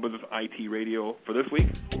for Small Business IT Radio for this week.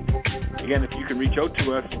 Again, if you can reach out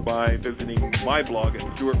to us by visiting my blog at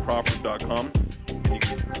stuartcrawford.com, and you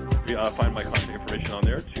can find my contact information on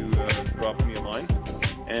there to drop me a line.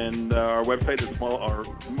 And our website our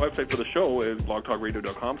website for the show is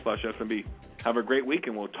blogtalkradio.com/SMB. Have a great week,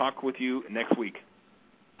 and we'll talk with you next week.